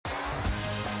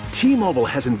T-Mobile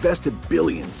has invested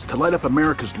billions to light up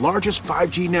America's largest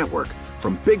 5G network,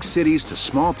 from big cities to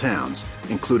small towns,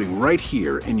 including right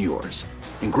here in yours.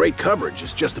 And great coverage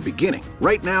is just the beginning.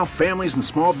 Right now, families and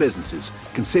small businesses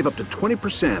can save up to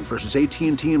 20% versus AT&T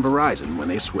and Verizon when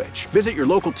they switch. Visit your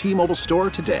local T-Mobile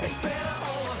store today.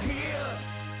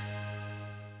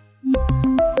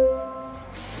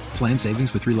 Plan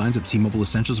savings with 3 lines of T-Mobile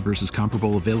Essentials versus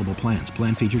comparable available plans.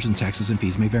 Plan features and taxes and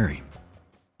fees may vary.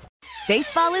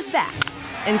 Baseball is back,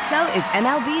 and so is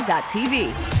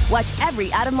MLB.tv. Watch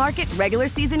every out-of-market regular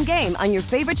season game on your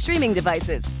favorite streaming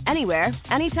devices, anywhere,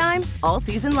 anytime, all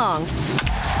season long.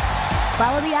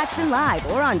 Follow the action live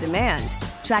or on demand.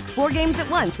 Track 4 games at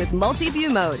once with multi-view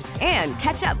mode and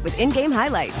catch up with in-game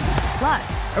highlights.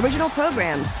 Plus, original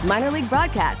programs, minor league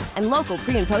broadcasts, and local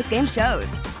pre- and post-game shows.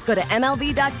 Go to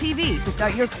MLB.tv to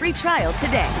start your free trial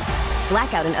today.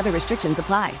 Blackout and other restrictions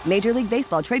apply. Major League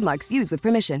Baseball trademarks used with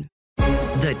permission.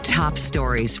 The top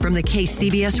stories from the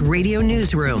KCBS Radio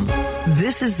Newsroom.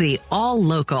 This is the All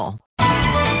Local.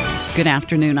 Good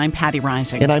afternoon. I'm Patty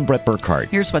Rising. And I'm Brett Burkhart.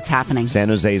 Here's what's happening. San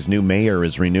Jose's new mayor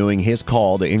is renewing his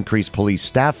call to increase police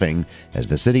staffing as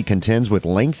the city contends with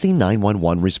lengthy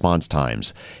 911 response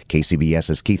times.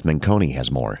 KCBS's Keith Manconi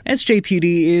has more.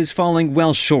 SJPD is falling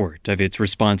well short of its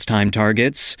response time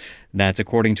targets. That's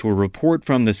according to a report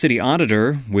from the city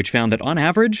auditor, which found that on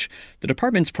average, the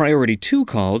department's priority 2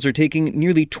 calls are taking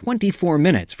nearly 24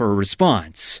 minutes for a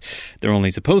response. They're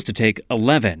only supposed to take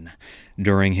 11.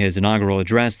 During his inaugural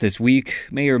address this week,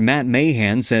 Mayor Matt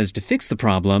Mahan says to fix the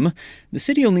problem, the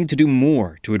city will need to do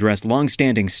more to address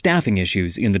longstanding staffing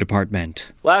issues in the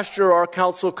department. Last year, our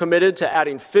council committed to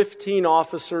adding 15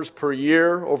 officers per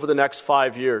year over the next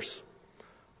 5 years.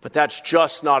 But that's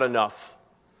just not enough.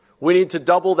 We need to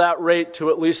double that rate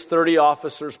to at least 30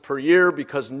 officers per year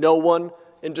because no one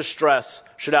in distress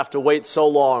should have to wait so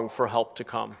long for help to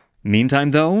come. Meantime,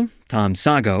 though, Tom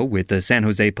Sago with the San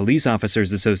Jose Police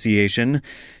Officers Association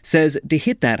says to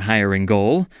hit that hiring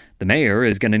goal, the mayor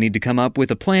is going to need to come up with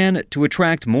a plan to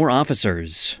attract more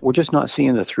officers. We're just not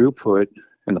seeing the throughput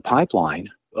in the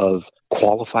pipeline of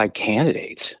qualified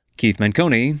candidates. Keith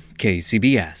Manconi,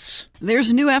 KCBS. There's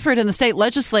a new effort in the state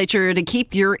legislature to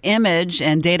keep your image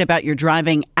and data about your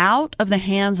driving out of the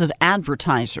hands of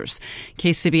advertisers.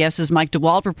 KCBS's Mike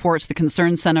DeWald reports the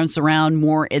concern centers around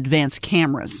more advanced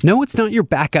cameras. No, it's not your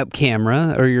backup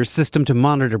camera or your system to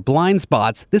monitor blind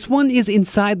spots. This one is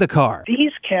inside the car.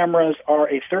 These cameras are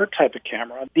a third type of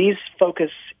camera. These focus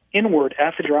inward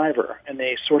at the driver, and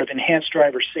they sort of enhance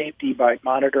driver safety by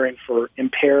monitoring for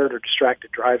impaired or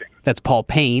distracted driving. That's Paul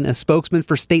Payne, a spokesman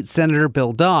for State Senator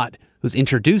Bill Dodd, who's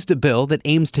introduced a bill that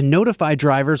aims to notify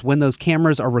drivers when those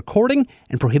cameras are recording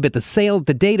and prohibit the sale of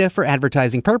the data for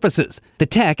advertising purposes. The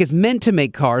tech is meant to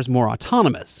make cars more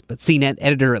autonomous, but CNET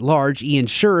editor-at-large Ian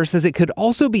Scher says it could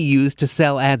also be used to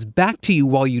sell ads back to you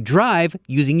while you drive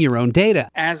using your own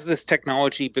data. As this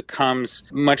technology becomes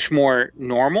much more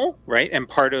normal, right, and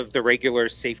part of the regular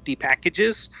safety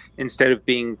packages, instead of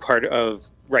being part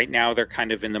of right now, they're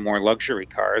kind of in the more luxury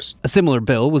cars. A similar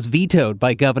bill was vetoed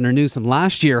by Governor Newsom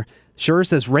last year. Scher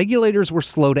says regulators were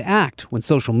slow to act when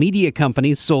social media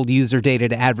companies sold user data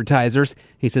to advertisers.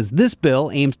 He says this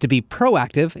bill aims to be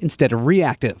proactive instead of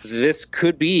reactive. This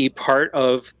could be part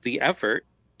of the effort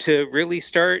to really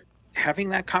start having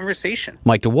that conversation.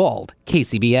 Mike DeWald,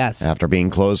 KCBS. After being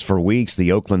closed for weeks,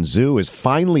 the Oakland Zoo is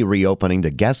finally reopening to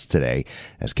guests today.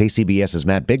 As KCBS's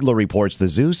Matt Bigler reports, the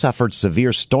zoo suffered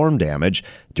severe storm damage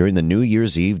during the New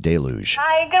Year's Eve deluge.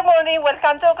 Hi, good morning.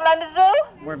 Welcome to Oakland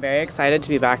Zoo. We're very excited to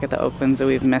be back at the Oakland Zoo.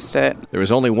 We've missed it. There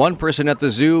was only one person at the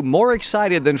zoo more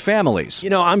excited than families. You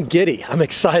know, I'm giddy. I'm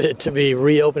excited to be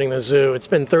reopening the zoo. It's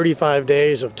been 35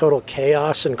 days of total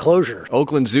chaos and closure.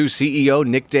 Oakland Zoo CEO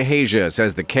Nick DeHasia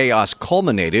says the chaos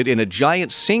culminated in a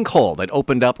giant sinkhole that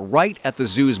opened up right at the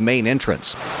zoo's main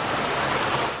entrance.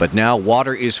 But now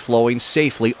water is flowing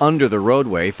safely under the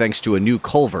roadway thanks to a new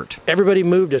culvert. Everybody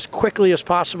moved as quickly as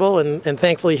possible, and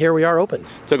thankfully here we are open.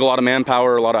 Took a lot of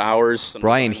manpower, a lot of hours.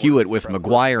 Brian Hewitt with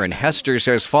McGuire and Hester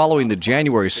says following the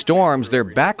January storms, their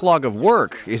backlog of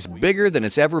work is bigger than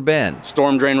it's ever been.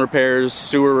 Storm drain repairs,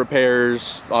 sewer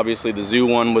repairs. Obviously the zoo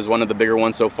one was one of the bigger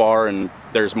ones so far, and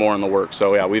there's more in the works.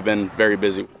 So yeah, we've been very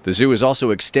busy. The zoo is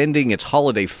also extending its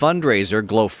holiday fundraiser,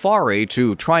 Glofari,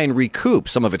 to try and recoup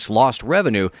some of its lost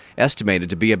revenue, estimated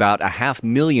to be about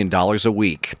 $500,000 a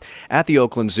week. At the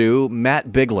Oakland Zoo,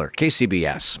 Matt Bigler,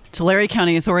 KCBS. Tulare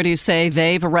County authorities say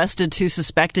they've arrested 2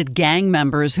 suspected gang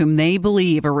members whom they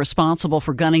believe are responsible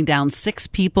for gunning down 6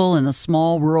 people in the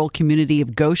small rural community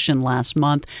of Goshen last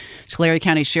month. Tulare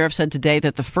County Sheriff said today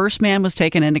that the first man was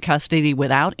taken into custody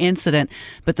without incident,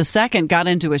 but the second got got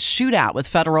into a shootout with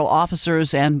federal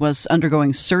officers and was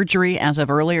undergoing surgery as of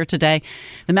earlier today.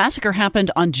 The massacre happened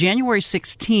on January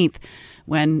 16th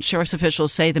when sheriff's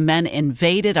officials say the men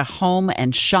invaded a home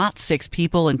and shot 6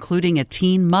 people, including a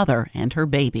teen mother and her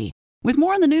baby. With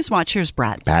more on the News Watch, here's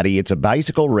Brett. Patty, it's a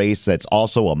bicycle race that's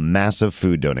also a massive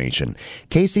food donation.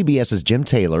 KCBS's Jim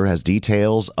Taylor has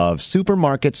details of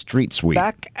Supermarket Street Sweep.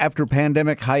 Back after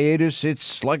pandemic hiatus,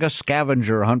 it's like a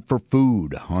scavenger hunt for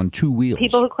food on 2 wheels.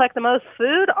 People who collect the most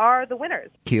food are the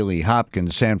winners. Keely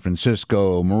Hopkins, San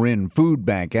Francisco, Marin Food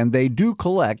Bank, and they do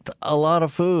collect a lot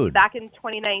of food. Back in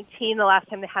 2019, the last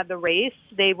time they had the race,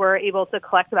 they were able to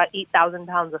collect about 8,000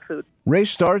 pounds of food. Race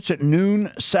starts at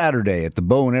noon Saturday at the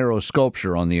Bow and Arrow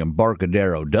Sculpture on the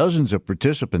Embarcadero. Dozens of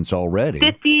participants already.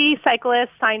 50 cyclists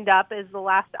signed up is the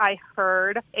last I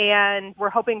heard, and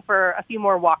we're hoping for a few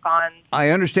more walk-ons. I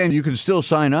understand you can still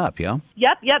sign up, yeah?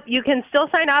 Yep, you can still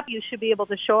sign up. You should be able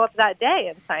to show up that day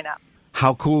and sign up.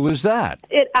 How cool is that?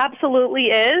 It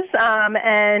absolutely is,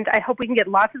 and I hope we can get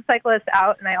lots of cyclists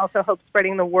out, and I also hope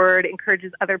spreading the word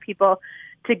encourages other people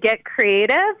to get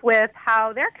creative with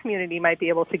how their community might be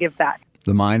able to give back.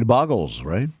 The mind boggles,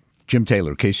 right? Jim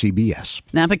Taylor, KCBS.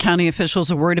 Napa County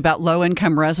officials are worried about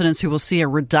low-income residents who will see a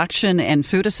reduction in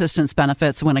food assistance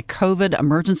benefits when a COVID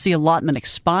emergency allotment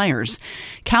expires.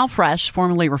 CalFresh,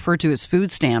 formerly referred to as food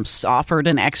stamps, offered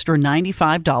an extra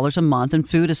 $95 a month in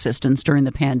food assistance during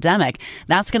the pandemic.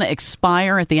 That's going to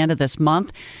expire at the end of this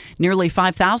month. Nearly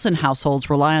 5,000 households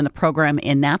rely on the program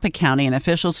in Napa County, and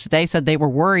officials today said they were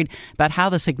worried about how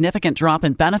the significant drop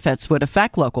in benefits would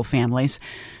affect local families.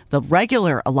 The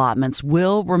regular allotments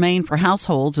will remain for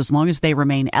households as long as they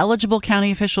remain eligible, county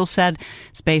officials said.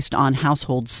 It's based on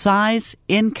household size,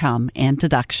 income, and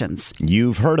deductions.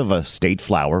 You've heard of a state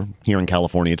flower. Here in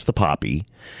California, it's the poppy.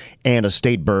 And a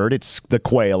state bird, it's the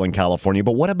quail in California.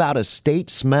 But what about a state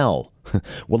smell?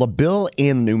 Well, a bill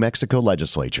in New Mexico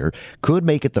legislature could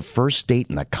make it the first state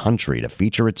in the country to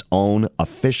feature its own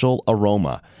official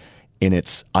aroma in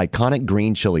its iconic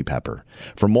green chili pepper.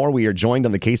 For more, we are joined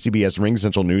on the KCBS Ring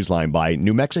Central Newsline by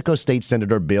New Mexico State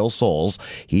Senator Bill Soules.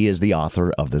 He is the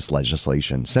author of this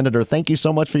legislation. Senator, thank you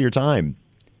so much for your time.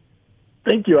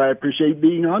 Thank you. I appreciate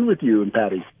being on with you and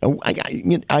Patty.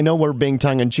 I know we're being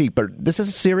tongue-in-cheek, but this is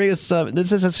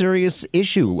a serious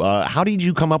issue. How did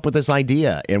you come up with this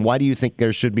idea, and why do you think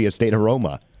there should be a state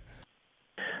aroma?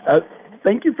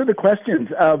 Thank you for the questions.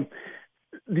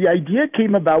 The idea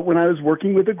came about when I was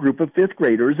working with a group of fifth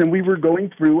graders, and we were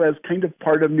going through, as kind of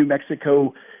part of New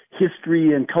Mexico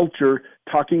history and culture,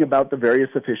 talking about the various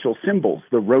official symbols.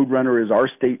 The roadrunner is our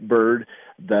state bird.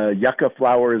 The yucca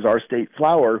flower is our state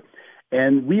flower.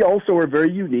 And we also are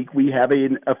very unique. We have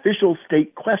an official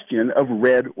state question of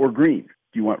red or green.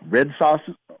 Do you want red sauce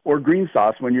or green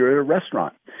sauce when you're at a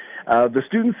restaurant? The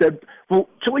students said, well,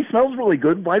 chili smells really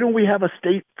good. Why don't we have a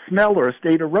state smell or a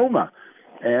state aroma?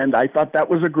 And I thought that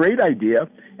was a great idea,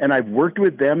 and I've worked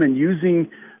with them and using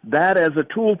that as a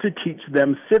tool to teach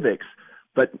them civics.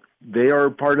 But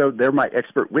they're my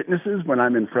expert witnesses when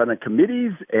I'm in front of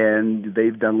committees, and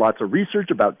they've done lots of research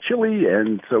about chili,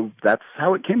 and so that's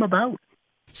how it came about.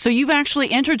 So you've actually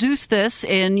introduced this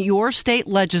in your state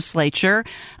legislature.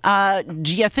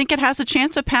 Do you think it has a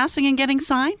chance of passing and getting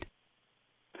signed?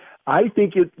 I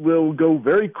think it will go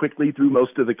very quickly through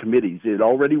most of the committees. It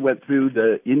already went through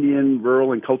the Indian,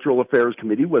 Rural, and Cultural Affairs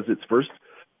Committee, was its first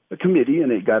committee,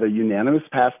 and it got a unanimous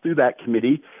pass through that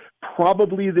committee.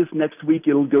 Probably this next week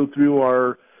it'll go through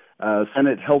our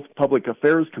Senate Health Public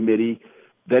Affairs Committee,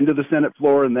 then to the Senate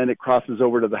floor, and then it crosses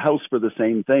over to the House for the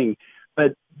same thing.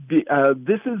 But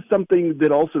this is something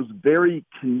that also is very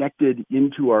connected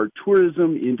into our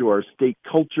tourism, into our state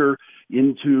culture,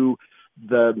 into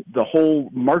the whole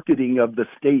marketing of the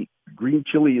state. Green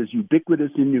chili is ubiquitous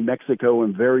in New Mexico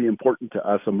and very important to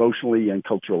us emotionally and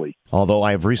culturally. Although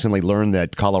I have recently learned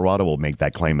that Colorado will make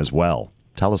that claim as well.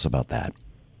 Tell us about that.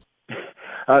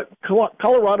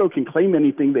 Colorado can claim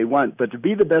anything they want, but to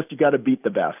be the best, you got to beat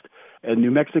the best. And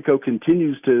New Mexico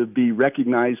continues to be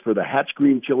recognized for the Hatch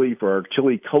green chili, for our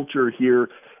chili culture here.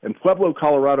 And Pueblo,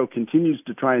 Colorado continues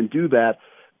to try and do that.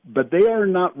 But they are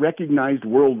not recognized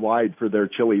worldwide for their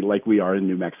chili like we are in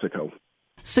New Mexico.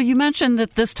 So you mentioned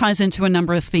that this ties into a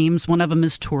number of themes. One of them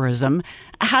is tourism.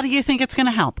 How do you think it's going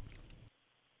to help?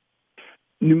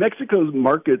 New Mexico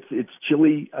markets its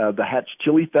chili. The Hatch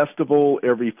Chili Festival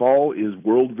every fall is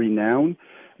world-renowned.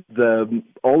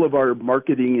 All of our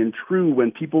marketing and true,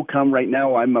 when people come right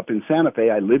now, I'm up in Santa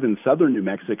Fe. I live in southern New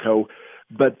Mexico.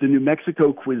 But the New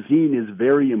Mexico cuisine is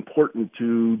very important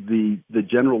to the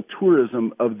general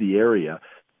tourism of the area.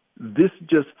 This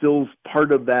just fills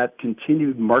part of that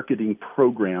continued marketing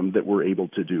program that we're able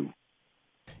to do.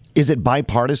 Is it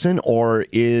bipartisan, or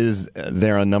is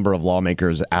there a number of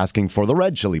lawmakers asking for the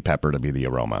red chili pepper to be the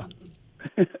aroma?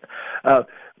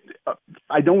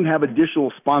 I don't have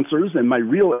additional sponsors, and my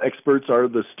real experts are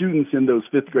the students in those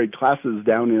fifth grade classes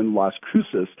down in Las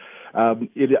Cruces.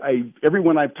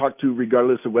 Everyone I've talked to,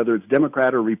 regardless of whether it's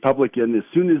Democrat or Republican, as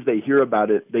soon as they hear about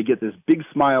it, they get this big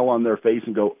smile on their face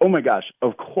and go, "Oh my gosh,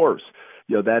 of course!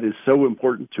 That is so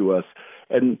important to us."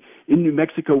 And in New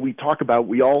Mexico, we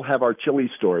all have our chili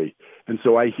story, and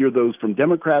so I hear those from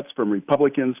Democrats, from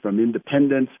Republicans, from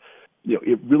independents.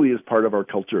 It really is part of our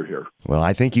culture here. Well,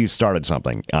 I think you started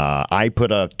something. I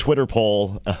put a Twitter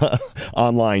poll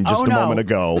online just a moment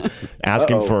ago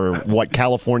asking for what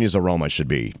California's aroma should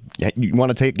be. You want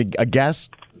to take a guess?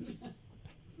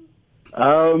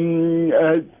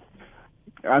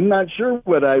 I'm not sure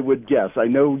what I would guess. I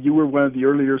know you were one of the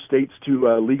earlier states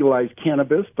to legalize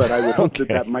cannabis, but I would hope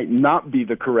that might not be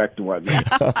the correct one.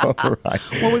 All right.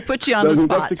 Well, we put you on the New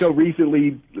spot. Mexico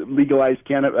recently legalized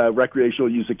recreational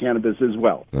use of cannabis as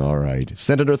well. All right.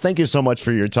 Senator, thank you so much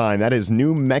for your time. That is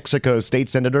New Mexico State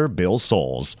Senator Bill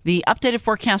Soules. The updated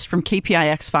forecast from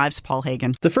KPIX5's Paul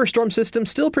Hagen. The first storm system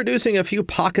still producing a few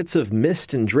pockets of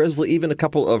mist and drizzle, even a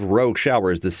couple of rogue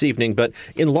showers this evening, but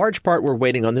in large part we're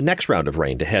waiting on the next round of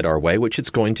rain to head our way, which it's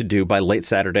going to do by late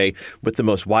Saturday, with the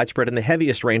most widespread and the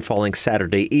heaviest rain falling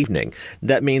Saturday evening.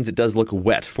 That means it does look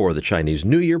wet for the Chinese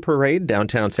New Year parade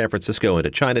downtown San Francisco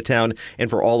into Chinatown, and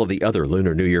for all of the other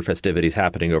Lunar New Year festivities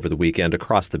happening over the weekend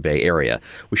across the Bay Area.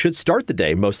 We should start the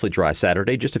day mostly dry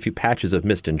Saturday, just a few patches of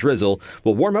mist and drizzle.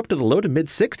 We'll warm up to the low to mid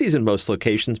 60s in most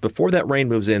locations before that rain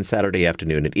moves in Saturday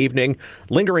afternoon and evening.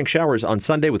 Lingering showers on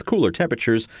Sunday with cooler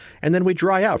temperatures, and then we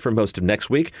dry out for most of next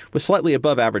week with slightly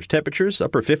above average temperatures,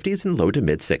 upper 50s and low to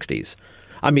mid 60s.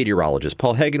 I'm meteorologist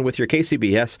Paul Hagen with your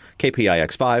KCBS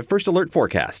KPIX5 First Alert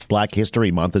Forecast. Black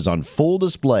History Month is on full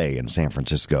display in San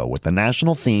Francisco with the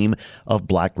national theme of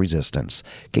Black Resistance.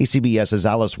 KCBS's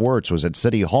Alice Wirtz was at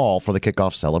City Hall for the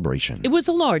kickoff celebration. It was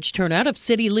a large turnout of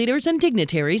city leaders and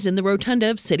dignitaries in the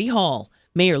rotunda of City Hall.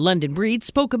 Mayor London Breed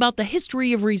spoke about the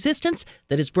history of resistance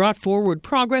that has brought forward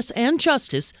progress and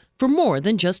justice for more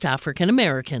than just African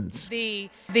Americans.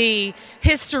 The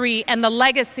history and the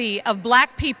legacy of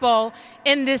Black people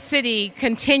in this city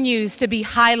continues to be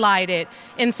highlighted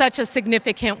in such a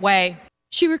significant way.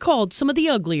 She recalled some of the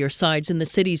uglier sides in the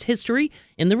city's history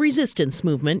in the resistance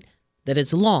movement that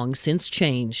has long since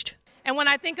changed. And when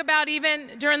I think about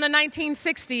even during the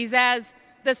 1960s, as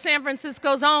the San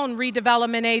Francisco's own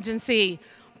redevelopment agency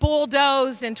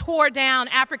bulldozed and tore down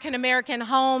African American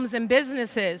homes and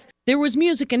businesses. There was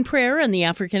music and prayer, and the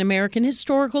African American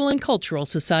Historical and Cultural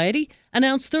Society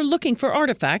announced they're looking for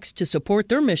artifacts to support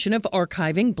their mission of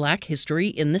archiving Black history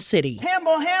in the city.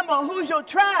 Hambo, who's your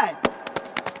tribe?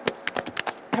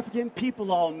 African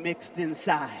people all mixed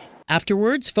inside.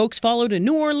 Afterwards, folks followed a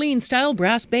New Orleans-style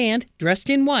brass band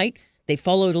dressed in white. They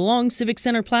followed along Civic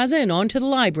Center Plaza and onto the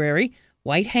library,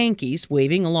 white hankies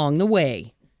waving along the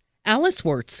way. Alice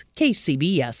Wirtz,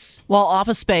 KCBS. While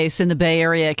office space in the Bay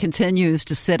Area continues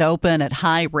to sit open at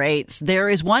high rates, there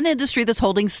is one industry that's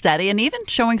holding steady and even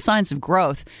showing signs of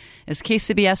growth. As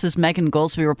KCBS's Megan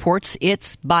Goldsby reports,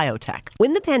 it's biotech.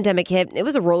 When the pandemic hit, it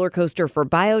was a roller coaster for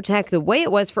biotech the way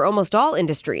it was for almost all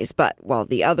industries. But while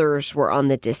the others were on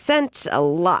the descent, a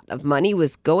lot of money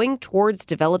was going towards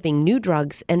developing new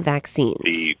drugs and vaccines.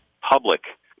 The public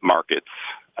markets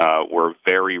were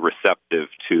very receptive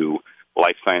to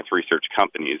life science research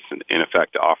companies, in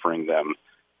effect offering them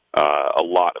a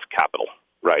lot of capital,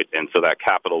 right? And so that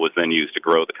capital was then used to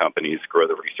grow the companies, grow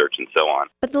the research, and so on.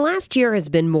 But the last year has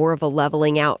been more of a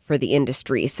leveling out for the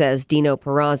industry, says Dino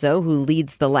Perazzo, who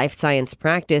leads the life science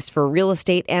practice for real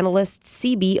estate analysts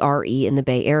CBRE in the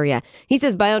Bay Area. He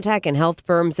says biotech and health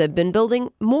firms have been building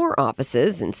more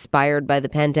offices inspired by the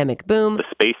pandemic boom. The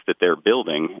space that they're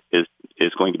building is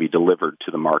going to be delivered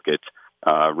to the market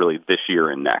really this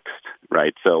year and next,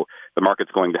 right? So the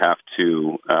market's going to have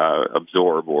to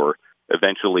absorb or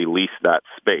eventually lease that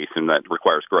space, and that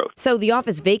requires growth. So the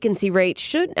office vacancy rate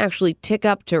should actually tick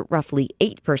up to roughly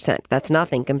 8%. That's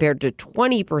nothing compared to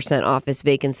 20% office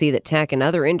vacancy that tech and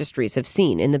other industries have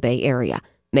seen in the Bay Area.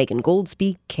 Megan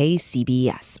Goldsby,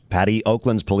 KCBS. Patty,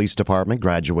 Oakland's police department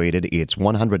graduated its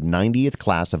 190th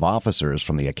class of officers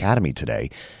from the academy today.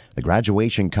 The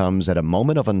graduation comes at a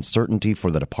moment of uncertainty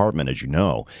for the department, as you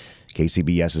know.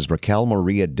 KCBS's Raquel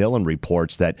Maria Dillon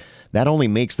reports that only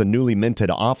makes the newly minted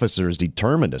officers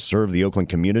determined to serve the Oakland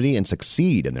community and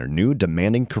succeed in their new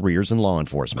demanding careers in law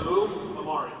enforcement.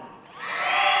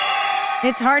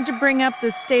 It's hard to bring up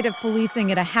the state of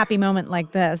policing at a happy moment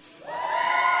like this.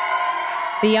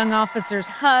 The young officers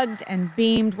hugged and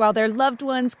beamed while their loved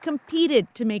ones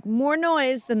competed to make more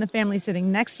noise than the family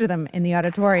sitting next to them in the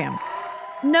auditorium.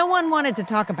 No one wanted to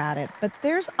talk about it, but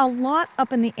there's a lot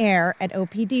up in the air at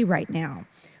OPD right now.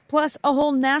 Plus, a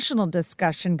whole national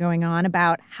discussion going on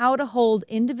about how to hold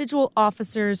individual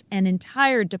officers and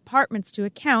entire departments to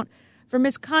account for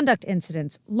misconduct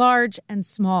incidents, large and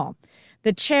small.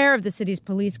 The chair of the city's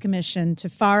police commission,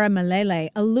 Tafara Malele,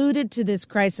 alluded to this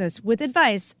crisis with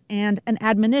advice and an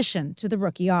admonition to the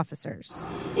rookie officers.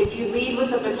 If you lead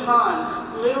with a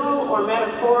baton, literal or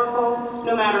metaphorical,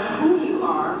 no matter who you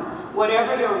are,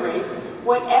 whatever your race,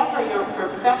 whatever your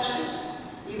profession,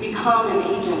 you become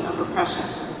an agent of oppression.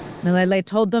 Malele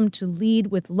told them to lead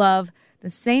with love, the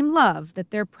same love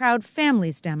that their proud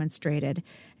families demonstrated,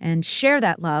 and share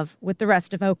that love with the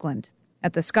rest of Oakland.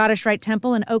 At the Scottish Rite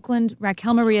Temple in Oakland,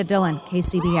 Raquel Maria Dillon,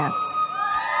 KCBS.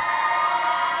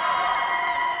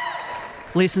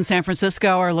 Police in San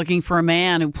Francisco are looking for a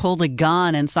man who pulled a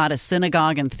gun inside a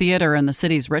synagogue and theater in the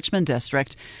city's Richmond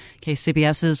district.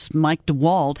 KCBS's Mike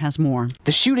DeWald has more.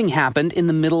 The shooting happened in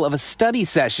the middle of a study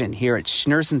session here at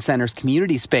Schneerson Center's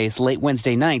community space late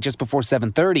Wednesday night, just before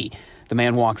 7:30. The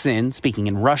man walks in, speaking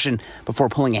in Russian, before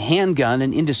pulling a handgun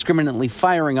and indiscriminately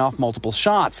firing off multiple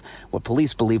shots, what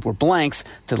police believe were blanks,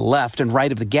 to the left and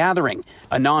right of the gathering.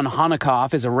 Anon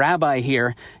Honikoff is a rabbi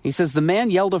here. He says the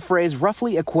man yelled a phrase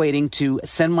roughly equating to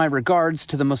 "send my regards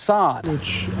to the Mossad."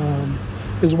 Which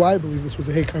is why I believe this was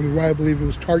a hate crime, why I believe it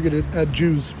was targeted at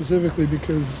Jews specifically,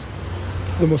 because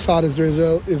the Mossad is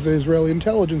the Israeli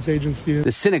intelligence agency.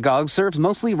 The synagogue serves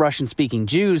mostly Russian-speaking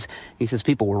Jews. He says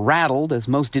people were rattled, as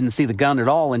most didn't see the gun at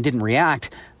all and didn't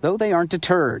react, though they aren't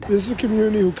deterred. This is a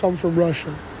community who come from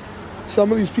Russia.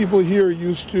 Some of these people here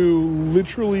used to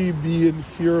literally be in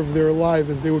fear of their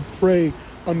life as they would pray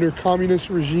under communist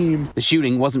regime. The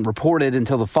shooting wasn't reported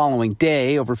until the following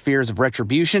day over fears of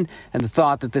retribution and the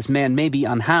thought that this man may be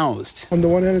unhoused. On the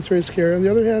one hand, it's very scary. On the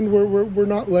other hand, we're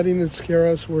not letting it scare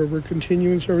us. We're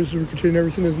continuing services. We're continuing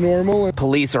everything as normal.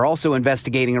 Police are also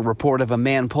investigating a report of a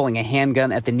man pulling a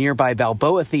handgun at the nearby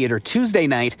Balboa Theater Tuesday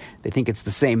night. They think it's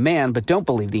the same man, but don't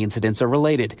believe the incidents are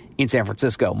related. In San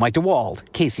Francisco, Mike DeWald,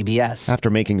 KCBS. After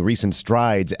making recent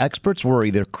strides, experts worry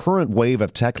their current wave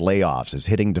of tech layoffs is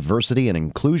hitting diversity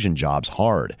and inclusion jobs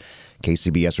hard.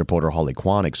 KCBS reporter Holly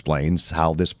Kwan explains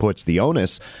how this puts the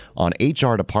onus on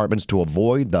HR departments to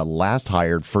avoid the last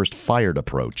hired, first fired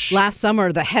approach. Last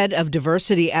summer, the head of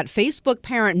diversity at Facebook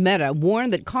parent Meta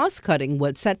warned that cost-cutting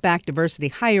would set back diversity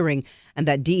hiring and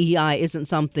that DEI isn't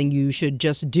something you should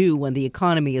just do when the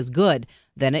economy is good.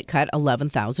 Then it cut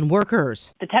 11,000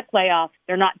 workers. The tech layoffs,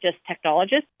 they're not just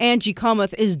technologists. Angie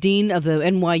Kamath is dean of the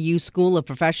NYU School of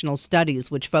Professional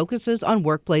Studies, which focuses on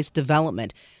workplace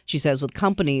development. She says with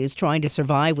companies trying to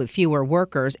survive with fewer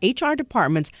workers, HR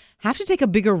departments have to take a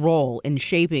bigger role in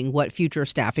shaping what future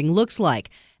staffing looks like.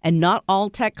 And not all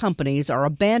tech companies are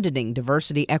abandoning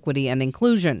diversity, equity, and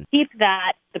inclusion. Keep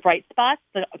that, the bright spots,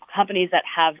 the companies that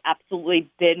have absolutely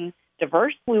been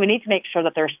diverse. We need to make sure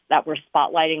that we're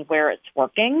spotlighting where it's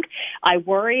working. I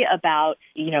worry about,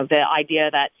 the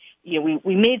idea that,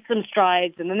 we made some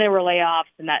strides and then there were layoffs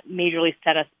and that majorly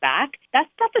set us back. That's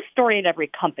not the story at every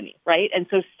company, right? And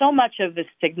so much of the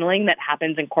signaling that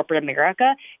happens in corporate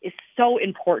America is so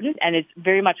important, and it's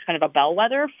very much kind of a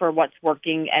bellwether for what's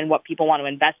working and what people want to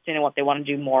invest in and what they want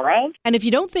to do more of. And if you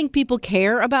don't think people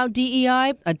care about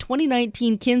DEI, a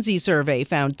 2019 Kinsey survey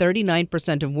found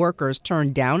 39% of workers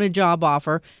turned down a job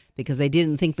offer because they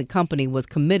didn't think the company was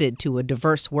committed to a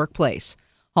diverse workplace.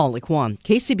 Holly Kwan,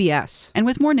 KCBS. And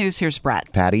with more news, here's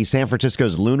Brett. Patty, San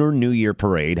Francisco's Lunar New Year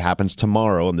Parade happens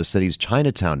tomorrow in the city's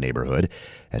Chinatown neighborhood.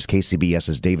 As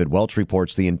KCBS's David Welch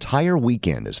reports, the entire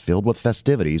weekend is filled with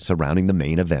festivities surrounding the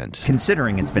main event.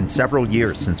 Considering it's been several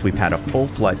years since we've had a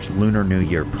full-fledged Lunar New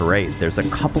Year parade, there's a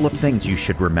couple of things you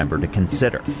should remember to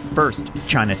consider. First,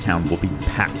 Chinatown will be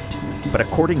packed. But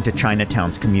according to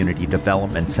Chinatown's Community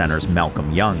Development Center's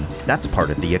Malcolm Young, that's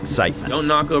part of the excitement. Don't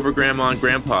knock over Grandma and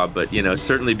Grandpa, but,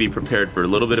 certainly be prepared for a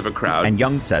little bit of a crowd. And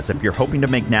Young says if you're hoping to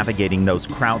make navigating those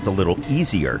crowds a little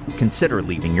easier, consider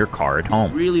leaving your car at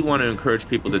home. Really want to encourage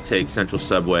people to take Central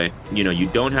Subway. You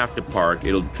don't have to park.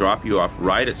 It'll drop you off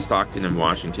right at Stockton and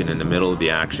Washington in the middle of the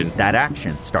action. That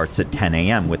action starts at 10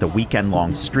 a.m. with a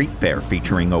weekend-long street fair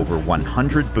featuring over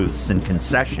 100 booths and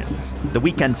concessions. The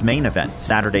weekend's main event,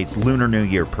 Saturday's Lunar New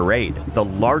Year Parade, the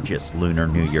largest Lunar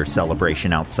New Year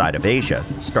celebration outside of Asia,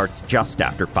 starts just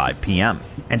after 5 p.m.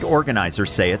 And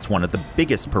organizers say it's one of the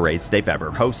biggest parades they've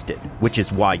ever hosted, which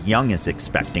is why Young is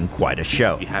expecting quite a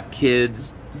show. You have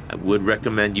kids, I would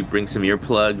recommend you bring some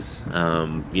earplugs.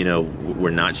 We're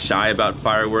not shy about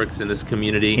fireworks in this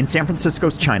community. In San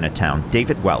Francisco's Chinatown,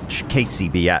 David Welch,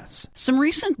 KCBS. Some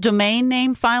recent domain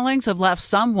name filings have left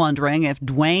some wondering if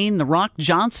Dwayne "The Rock"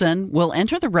 Johnson will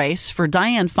enter the race for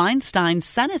Dianne Feinstein's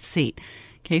Senate seat.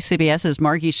 KCBS's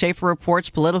Margie Schaefer reports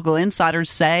political insiders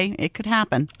say it could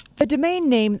happen. The domain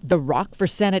name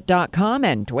TheRockForSenate.com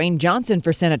and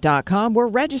DwayneJohnsonForSenate.com were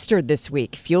registered this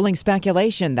week, fueling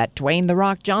speculation that Dwayne "The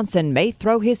Rock" Johnson may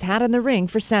throw his hat in the ring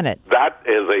for Senate. That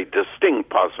is a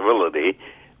distinct possibility.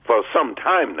 For some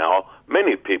time now,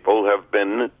 many people have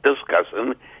been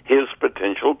discussing his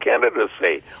potential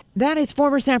candidacy. That is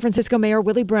former San Francisco Mayor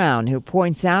Willie Brown, who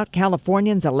points out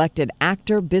Californians elected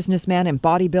actor, businessman, and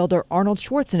bodybuilder Arnold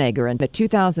Schwarzenegger in the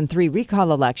 2003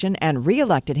 recall election and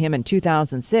re-elected him in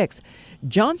 2006.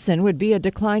 Johnson would be a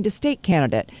declined-to-state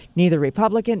candidate, neither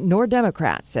Republican nor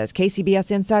Democrat, says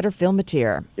KCBS insider Phil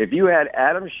Mateer. If you had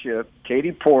Adam Schiff,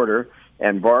 Katie Porter,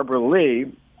 and Barbara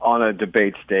Lee on a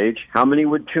debate stage, how many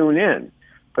would tune in?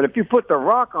 But if you put The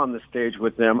Rock on the stage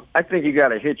with them, I think you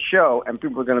got a hit show, and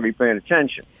people are going to be paying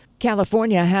attention.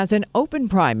 California has an open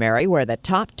primary where the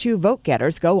top 2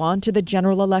 vote-getters go on to the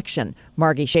general election.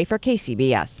 Margie Schaefer,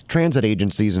 KCBS. Transit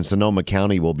agencies in Sonoma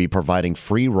County will be providing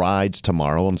free rides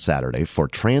tomorrow and Saturday for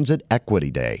Transit Equity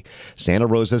Day. Santa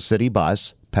Rosa City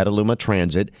Bus, Petaluma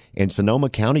Transit, and Sonoma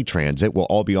County Transit will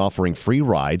all be offering free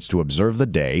rides to observe the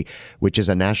day, which is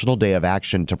a national day of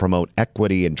action to promote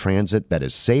equity in transit that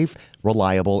is safe,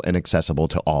 reliable, and accessible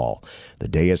to all. The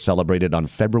day is celebrated on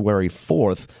February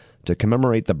 4th to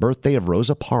commemorate the birthday of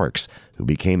Rosa Parks, who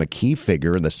became a key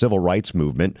figure in the civil rights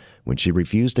movement when she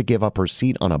refused to give up her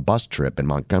seat on a bus trip in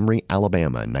Montgomery,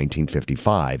 Alabama in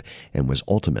 1955 and was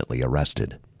ultimately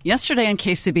arrested. Yesterday on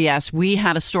KCBS, we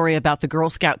had a story about the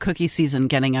Girl Scout cookie season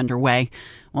getting underway.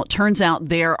 Well, it turns out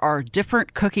there are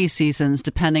different cookie seasons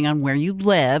depending on where you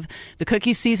live. The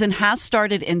cookie season has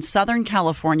started in Southern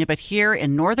California, but here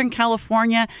in Northern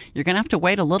California, you're going to have to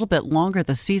wait a little bit longer.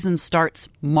 The season starts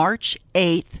March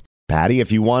 8th. Patty,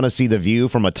 if you want to see the view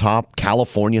from atop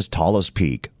California's tallest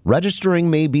peak,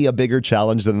 registering may be a bigger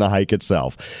challenge than the hike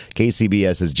itself.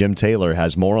 KCBS's Jim Taylor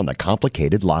has more on the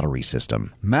complicated lottery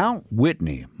system. Mount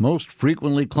Whitney, most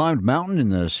frequently climbed mountain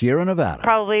in the Sierra Nevada.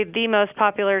 Probably the most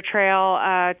popular trail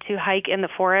to hike in the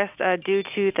forest due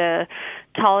to the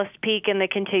tallest peak in the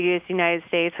contiguous United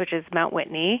States, which is Mount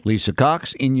Whitney. Lisa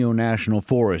Cox, Inyo National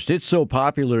Forest. It's so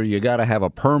popular, you got to have a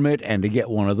permit, and to get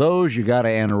one of those, you got to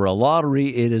enter a lottery.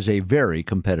 It is a very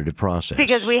competitive process.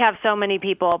 Because we have so many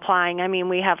people applying. I mean,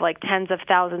 we have like tens of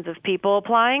thousands of people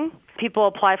applying. People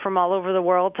apply from all over the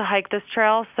world to hike this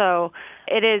trail, so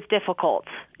it is difficult.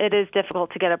 It is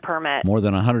difficult to get a permit. More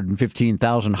than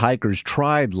 115,000 hikers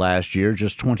tried last year,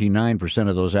 just 29%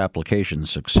 of those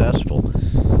applications successful.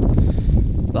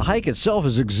 The hike itself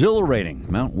is exhilarating.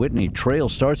 Mount Whitney Trail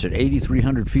starts at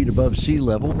 8,300 feet above sea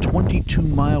level.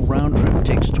 22-mile round trip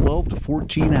takes 12 to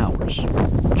 14 hours.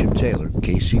 Jim Taylor,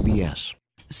 KCBS.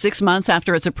 6 months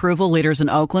after its approval, leaders in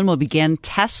Oakland will begin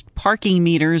test parking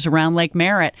meters around Lake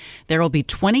Merritt. There will be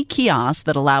 20 kiosks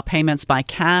that allow payments by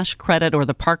cash, credit, or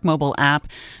the Park Mobile app.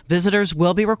 Visitors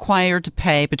will be required to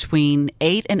pay between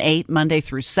 8 and 8 Monday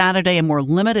through Saturday, and more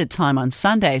limited time on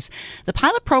Sundays. The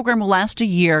pilot program will last a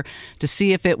year to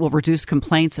see if it will reduce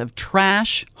complaints of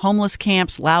trash, homeless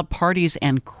camps, loud parties,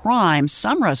 and crime.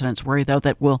 Some residents worry, though,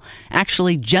 that will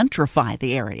actually gentrify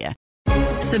the area.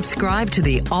 Subscribe to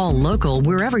the All Local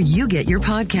wherever you get your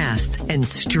podcasts and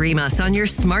stream us on your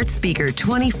smart speaker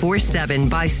 24/7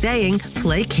 by saying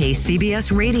play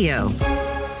KCBS Radio.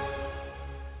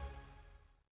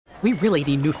 We really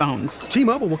need new phones.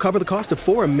 T-Mobile will cover the cost of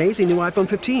 4 amazing new iPhone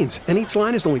 15s, and each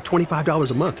line is only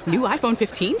 $25 a month. New iPhone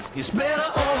 15s? It's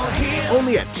better over here.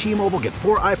 Only at T-Mobile, get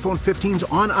 4 iPhone 15s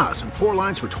on us and 4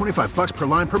 lines for $25 per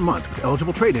line per month with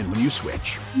eligible trade-in when you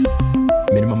switch.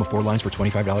 Minimum of 4 lines for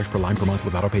 $25 per line per month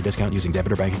with autopay discount using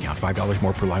debit or bank account. $5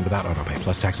 more per line without autopay,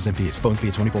 plus taxes and fees. Phone fee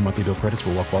at 24 monthly bill credits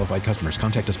for well-qualified customers.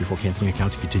 Contact us before canceling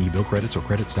account to continue bill credits or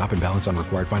credit stop and balance on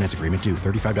required finance agreement due.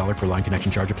 $35 per line connection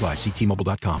charge applies. See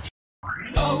T-Mobile.com.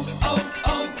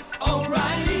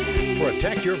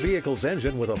 Protect your vehicle's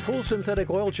engine with a full synthetic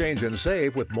oil change and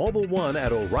save with Mobil 1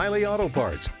 at O'Reilly Auto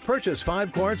Parts. Purchase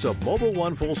 5 quarts of Mobil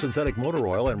 1 full synthetic motor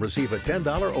oil and receive a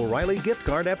 $10 O'Reilly gift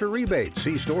card after rebate.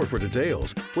 See store for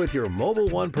details. With your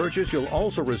Mobil 1 purchase, you'll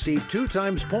also receive 2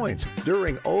 times points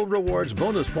during O Rewards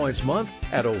Bonus Points Month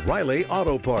at O'Reilly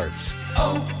Auto Parts.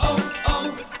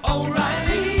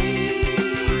 O'Reilly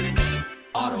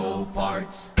Auto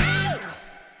Parts.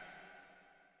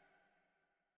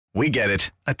 We get it.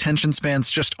 Attention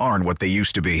spans just aren't what they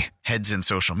used to be. Heads in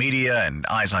social media and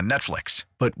eyes on Netflix.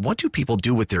 But what do people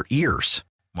do with their ears?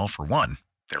 Well, for one,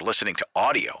 they're listening to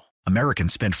audio.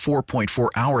 Americans spend 4.4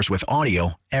 hours with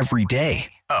audio every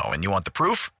day. Oh, and you want the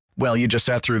proof? Well, you just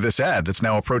sat through this ad that's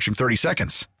now approaching 30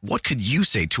 seconds. What could you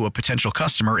say to a potential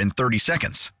customer in 30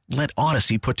 seconds? Let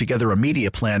Odyssey put together a media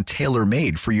plan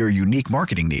tailor-made for your unique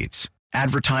marketing needs.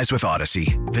 Advertise with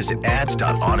Odyssey. Visit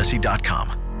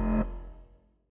ads.odyssey.com.